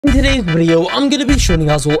In today's video, I'm going to be showing you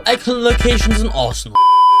guys all egg hunt locations in Arsenal.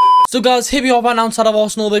 So guys, here we are right now outside of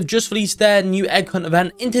Arsenal. They've just released their new egg hunt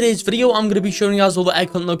event. In today's video, I'm going to be showing you guys all the egg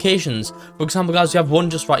hunt locations. For example, guys, we have one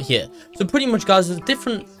just right here. So pretty much, guys, there's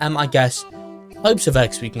different, I guess, types of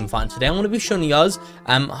eggs we can find today. I'm going to be showing you guys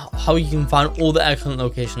how you can find all the egg hunt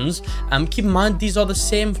locations. Keep in mind, these are the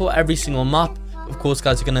same for every single map. Of course,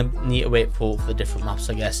 guys, you're going to need to wait for the different maps,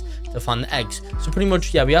 I guess, to find the eggs. So pretty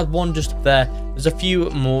much, yeah, we have one just up there. There's a few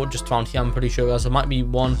more just around here, I'm pretty sure, guys. There might be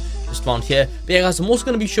one just around here. But yeah, guys, I'm also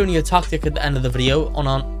going to be showing you a tactic at the end of the video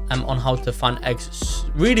on how to find eggs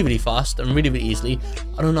really fast and really easily.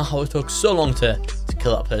 I don't know how it took so long to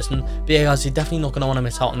kill that person. But yeah, guys, you're definitely not going to want to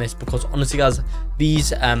miss out on this, because honestly, guys,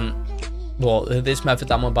 these this method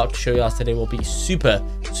that I'm about to show you guys today will be super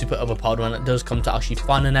overpowered when it does come to actually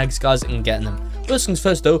finding eggs, guys, and getting them. First things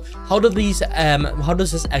first, though, how does this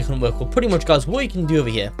egg hunt work? Well, pretty much, guys, what you can do over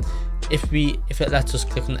here, if it lets us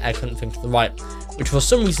click on the egg hunt thing to the right, which for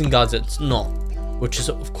some reason, guys, it's not, which is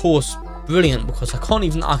of course brilliant, because I can't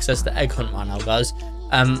even access the egg hunt right now, guys.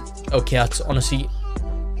 Okay, that's honestly,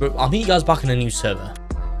 I'll meet you guys back in a new server.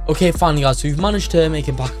 Okay, finally, guys, so we've managed to make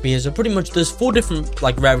it back up here. So pretty much there's 4 different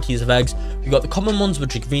rarities of eggs. We've got the common ones,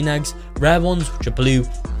 which are green eggs, rare ones, which are blue,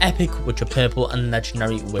 epic, which are purple, and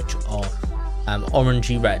legendary, which are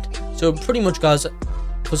orangey red. So pretty much, guys,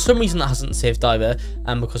 for some reason that hasn't saved either,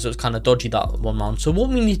 because it was kind of dodgy that one round. So what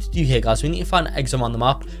we need to do here, guys, we need to find eggs around the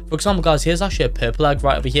map. For example, guys, here's actually a purple egg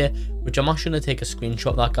right over here, which I'm actually going to take a screenshot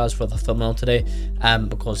of that, guys, for the thumbnail today,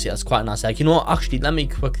 because yeah, it's quite a nice egg. You know what, actually, let me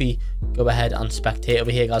quickly go ahead and spectate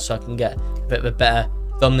over here, guys, so I can get a bit of a better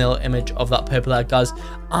thumbnail image of that purple egg, guys.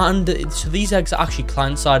 And so these eggs are actually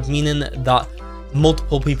client side, meaning that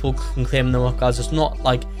multiple people can claim them up, guys. It's not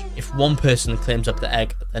like if one person claims up the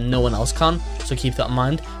egg, then no one else can, so keep that in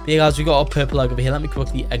mind. But yeah, guys, we got our purple egg over here. Let me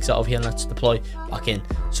quickly exit out of here and let's deploy back in.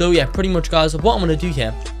 So yeah, pretty much, guys, what I'm going to do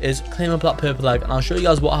here is claim up that purple egg, and I'll show you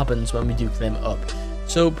guys what happens when we do claim it up.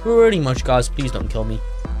 So pretty much, guys, please don't kill me.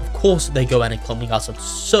 Of course they go in and kill me, guys. That's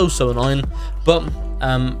so annoying. But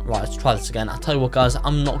right, let's try this again. I'll tell you what, guys,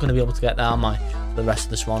 I'm not going to be able to get there, am I, for the rest of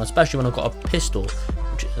this round, especially when I've got a pistol,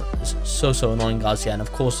 which is so annoying, guys. Yeah, and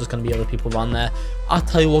of course there's going to be other people around there. I'll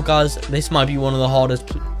tell you what, guys, this might be one of the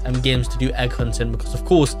hardest games to do egg hunting, because of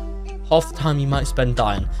course half the time you might spend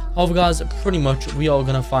dying. However, guys, pretty much we are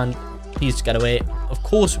going to find keys to get away. Of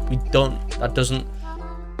course we don't, that doesn't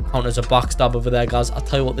count as a backstab over there, guys. I'll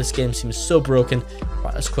tell you what, this game seems so broken.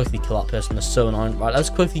 Right, let's quickly kill that person. That's so annoying. Right, let's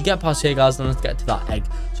quickly get past here, guys, and let's get to that egg,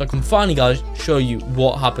 so I can finally, guys, show you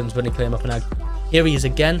what happens when you claim up an egg. Here he is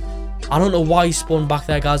again. I don't know why he spawned back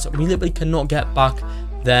there, guys. We literally cannot get back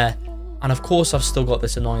there. And of course, I've still got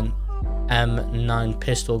this annoying M9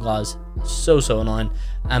 pistol, guys. So annoying.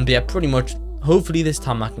 But yeah, pretty much, hopefully this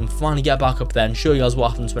time I can finally get back up there and show you guys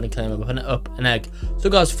what happens when I claim up an egg. So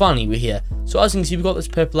guys, finally we're here. So as you can see, we've got this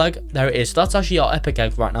purple egg. There it is. So that's actually our epic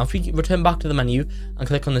egg right now. If we return back to the menu and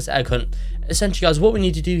click on this egg hunt, essentially, guys, what we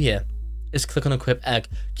need to do here is click on equip egg.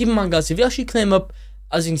 Keep in mind, guys, if you actually claim up,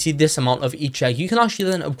 as you can see, this amount of each egg, you can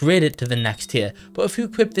actually then upgrade it to the next tier. But if you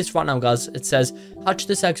equip this right now, guys, it says hatch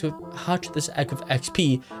this egg with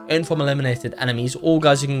XP, earn from eliminated enemies. All,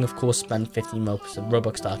 guys, you can of course spend 15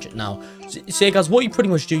 Robux to hatch it now. So yeah, guys, what you pretty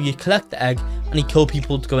much do, you collect the egg and you kill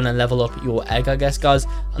people to go in and level up your egg, I guess, guys.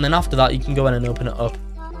 And then after that, you can go in and open it up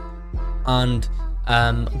and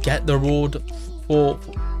get the reward for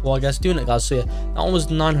I guess doing it, guys. So yeah, that one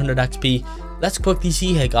was 900 XP. Let's quickly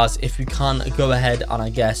see here, guys, if we can go ahead and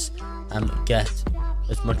I guess get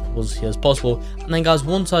as much pulls here as possible. And then, guys,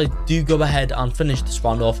 once I do go ahead and finish this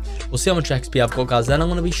round off, we'll see how much XP I've got, guys. Then I'm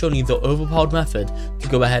going to be showing you the overpowered method to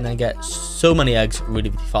go ahead and get so many eggs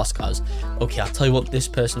really fast, guys. Okay, I'll tell you what, this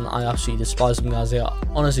person, I absolutely despise them, guys. They are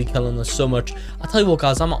honestly killing us so much. I'll tell you what,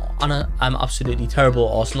 guys, I'm absolutely terrible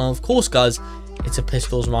at Arsenal. Of course, guys, it's a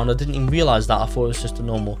pistols round. I didn't even realize that. I thought it was just a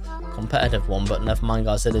normal competitive one, but never mind,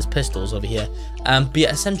 guys, it is pistols over here. But yeah,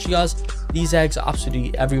 essentially, guys, these eggs are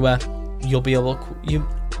absolutely everywhere. You'll be able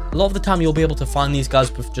a lot of the time you'll be able to find these,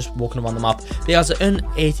 guys, with just walking around the map. But yeah, guys, I earned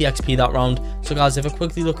 80 XP that round. So guys, if I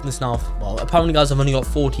quickly look at this now, well, apparently, guys, I've only got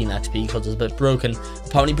 14 XP because it's a bit broken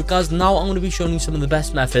apparently. But guys, now I'm going to be showing you some of the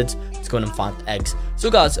best methods to go in and find eggs. So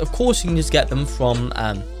guys, of course, you can just get them from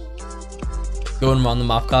going around the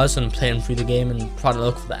map, guys, and playing through the game and trying to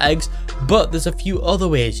look for the eggs. But there's a few other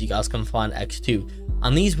ways you guys can find eggs too,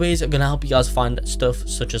 and these ways are going to help you guys find stuff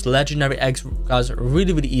such as legendary eggs, guys,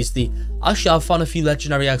 really easily. Actually, I've found a few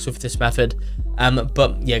legendary eggs with this method,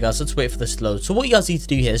 but yeah, guys, let's wait for this to load. So what you guys need to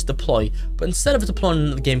do here is deploy, but instead of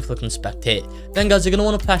deploying the game, click on spectate. Then, guys, you're going to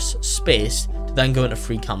want to press space to then go into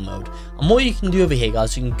free cam mode. And what you can do over here,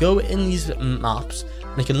 guys, you can go in these maps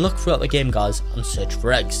and you can look throughout the game, guys, and search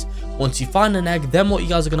for eggs. Once you find an egg, then what you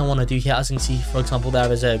guys are going to want to do here, as you can see, for example,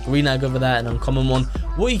 there is a green egg over there, an uncommon one.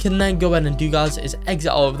 What you can then go ahead and do, guys, is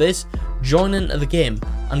exit out of this, join into the game,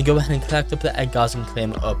 and go ahead and collect up the egg, guys, and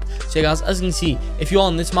claim it up. So yeah, guys, as you can see, if you're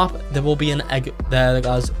on this map, there will be an egg there,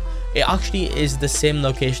 guys. It actually is the same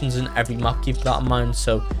locations in every map, keep that in mind.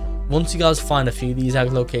 So once you guys find a few of these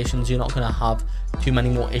egg locations, you're not going to have too many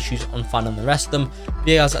more issues on finding the rest of them. But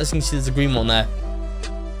yeah, guys, as you can see, there's a green one there.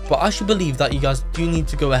 But I actually believe that you guys do need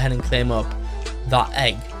to go ahead and claim up that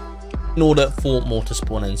egg in order for more to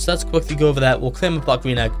spawn in. So let's quickly go over there, we'll claim up that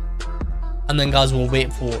green egg, and then, guys, we'll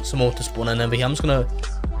wait for some more to spawn in over here. I'm just going to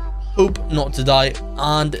hope not to die,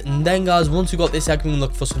 and then, guys, once we got this egg, we can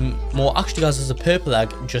look for some more. Actually, guys, there's a purple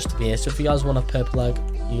egg just here, so if you guys want a purple egg,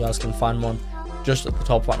 you guys can find one just at the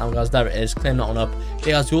top right now, guys. There it is, claim that one up.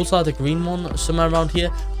 Okay, guys, we also had a green one somewhere around here.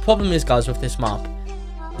 Problem is, guys, with this map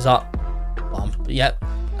is that, yeah,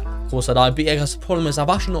 of course I died. But yeah, guys, the problem is I've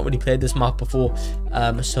actually not really played this map before,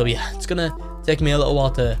 so yeah, it's gonna take me a little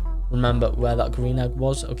while to remember where that green egg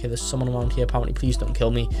was. Okay, there's someone around here, apparently. Please don't kill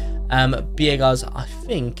me. But yeah, guys, I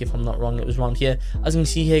think, if I'm not wrong, it was around here. As you can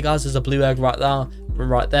see here, guys, there's a blue egg right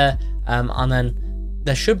there, and then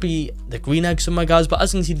there should be the green egg somewhere, guys. But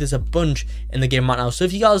as you can see, there's a bunch in the game right now. So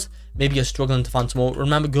if you guys maybe are struggling to find some more,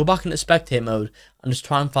 remember, go back into spectate mode and just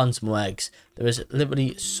try and find some more eggs. There is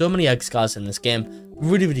literally so many eggs, guys, in this game.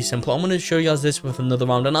 Really, really simple. I'm going to show you guys this with another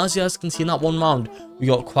round, and as you guys can see, in that one round, we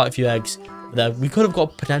got quite a few eggs there. We could have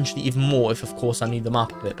got potentially even more if, of course, I knew the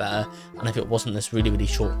map a bit better, and if it wasn't this really, really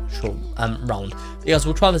short round. But yeah, guys,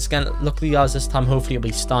 we'll try this again. Luckily, guys, this time hopefully it'll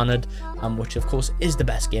be standard, which of course is the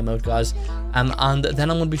best game mode, guys. And then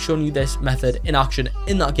I'm going to be showing you this method in action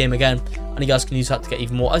in that game again, and you guys can use that to get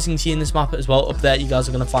even more. As you can see in this map as well, up there, you guys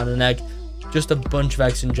are going to find an egg. Just a bunch of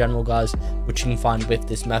eggs in general, guys, which you can find with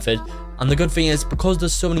this method. And the good thing is, because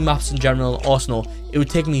there's so many maps in general in Arsenal, it would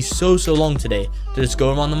take me so long today to just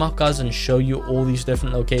go around the map, guys, and show you all these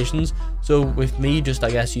different locations. So with me just,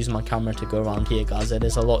 I guess, using my camera to go around here, guys, it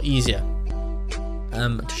is a lot easier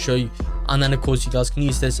to show you. And then, of course, you guys can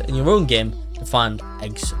use this in your own game to find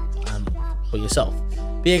eggs for yourself.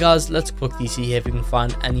 But yeah, guys, let's quickly see here if we can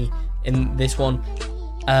find any in this one.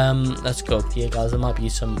 Let's go up here, guys. There might be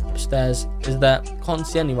some upstairs. Is there? Can't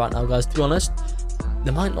see any right now, guys, to be honest.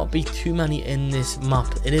 There might not be too many in this map.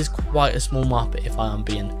 It is quite a small map, if I am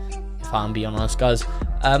being honest, guys.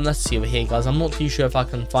 Let's see over here, guys. I'm not too sure if I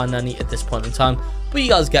can find any at this point in time, but you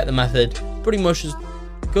guys get the method. Pretty much just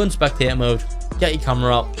go in spectator mode, get your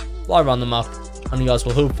camera up, fly around the map, and you guys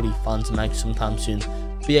will hopefully find some eggs sometime soon.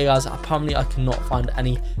 But yeah, guys, apparently I cannot find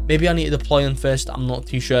any. Maybe I need to deploy in first, I'm not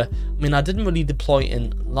too sure. I mean, I didn't really deploy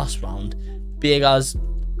in last round. But yeah, guys,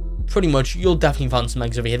 pretty much you'll definitely find some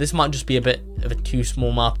eggs over here. This might just be a bit of a too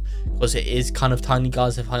small map, because it is kind of tiny,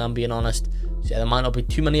 guys, if I am being honest. So yeah, there might not be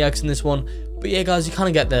too many eggs in this one. But yeah, guys, you kind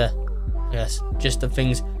of get the, I guess, gist of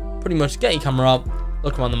things. Pretty much get your camera out,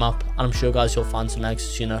 look around the map, and I'm sure, guys, you'll find some eggs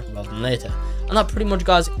sooner rather than later. And that pretty much,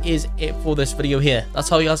 guys, is it for this video here. That's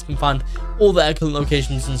how you guys can find all the egg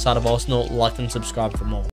locations inside of Arsenal. Like and subscribe for more.